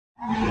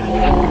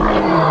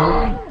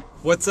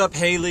What's up,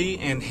 Haley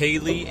and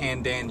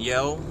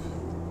Danielle?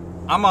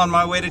 I'm on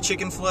my way to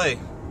Chick-fil-A.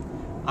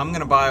 I'm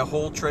gonna buy a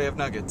whole tray of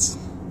nuggets.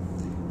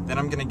 Then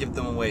I'm gonna give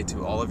them away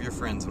to all of your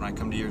friends when I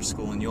come to your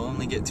school, and you'll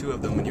only get 2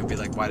 of them, and you'll be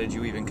like, why did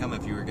you even come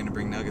if you were gonna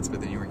bring nuggets, but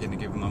then you were gonna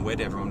give them away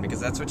to everyone? Because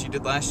that's what you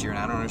did last year, and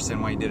I don't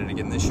understand why you did it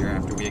again this year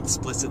after we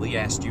explicitly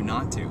asked you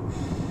not to.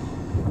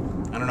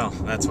 I don't know,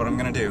 that's what I'm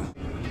gonna do.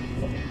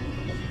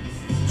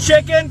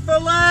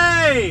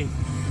 Chick-fil-A!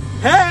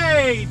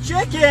 Hey,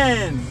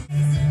 chicken!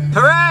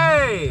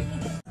 Hooray!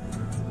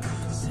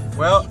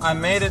 Well, I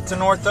made it to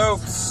North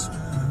Oaks.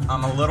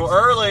 I'm a little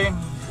early,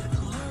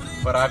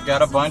 but I've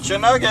got a bunch of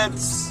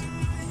nuggets.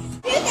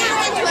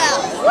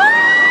 2012. Woo!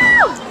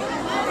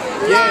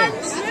 Yeah.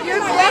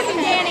 You're correcting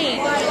Danny.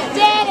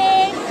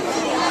 Danny!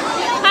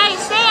 Hey,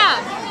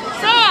 Sam!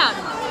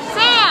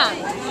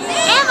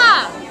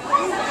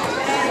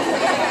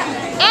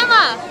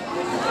 Emma!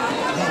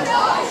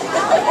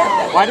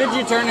 Why did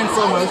you turn in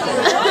slow motion?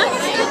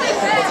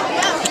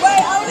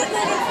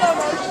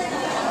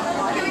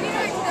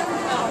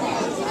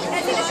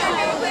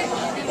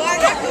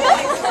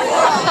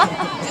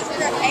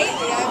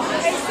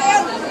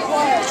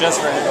 Just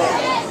for Haley.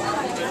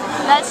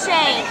 That's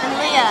Shane and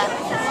Leah.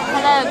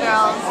 Hello,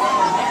 girls.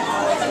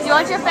 Do you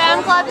want your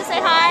fan club to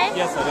say hi?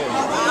 Yes, I do.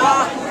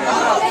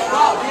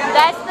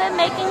 That's the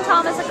Making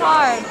Thomas a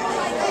Card.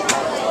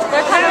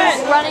 They're kind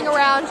of running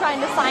around trying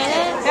to sign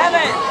it.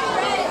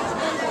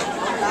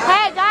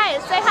 Hey, guys,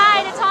 say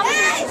hi to Thomas.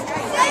 Hey,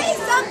 say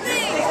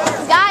something!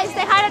 Guys,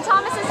 say hi to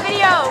Thomas's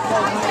video.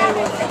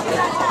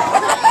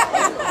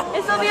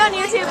 This will be on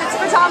YouTube. It's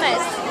for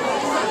Thomas.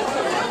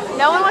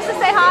 No one wants to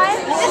say hi?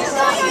 This is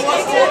on your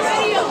YouTube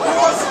video!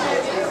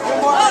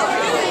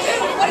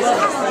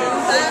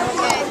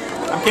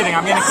 I'm kidding,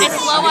 I'm gonna keep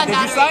It's it. low on Did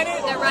you sign battery.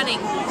 it? They're running.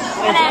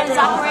 Hello,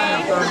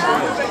 Zachary.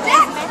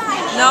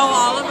 No,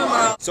 all of them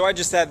are. So I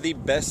just had the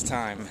best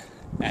time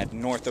at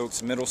North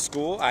Oaks Middle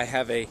School. I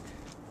have a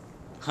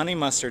honey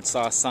mustard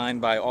sauce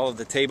signed by all of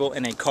the table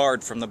and a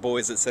card from the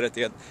boys that sit at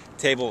the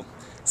table.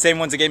 Same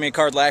ones that gave me a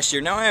card last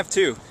year. Now I have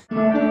 2.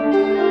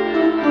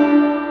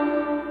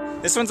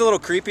 This one's a little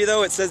creepy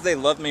though. It says they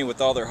love me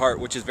with all their heart,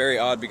 which is very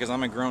odd because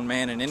I'm a grown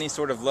man and any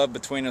sort of love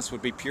between us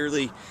would be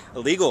purely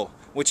illegal,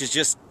 which is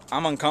just,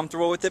 I'm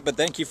uncomfortable with it, but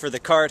thank you for the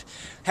card.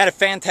 Had a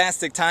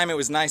fantastic time. It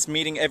was nice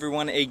meeting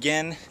everyone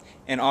again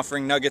and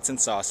offering nuggets and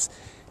sauce.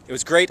 It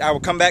was great. I will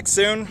come back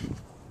soon.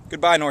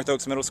 Goodbye, North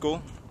Oaks Middle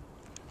School.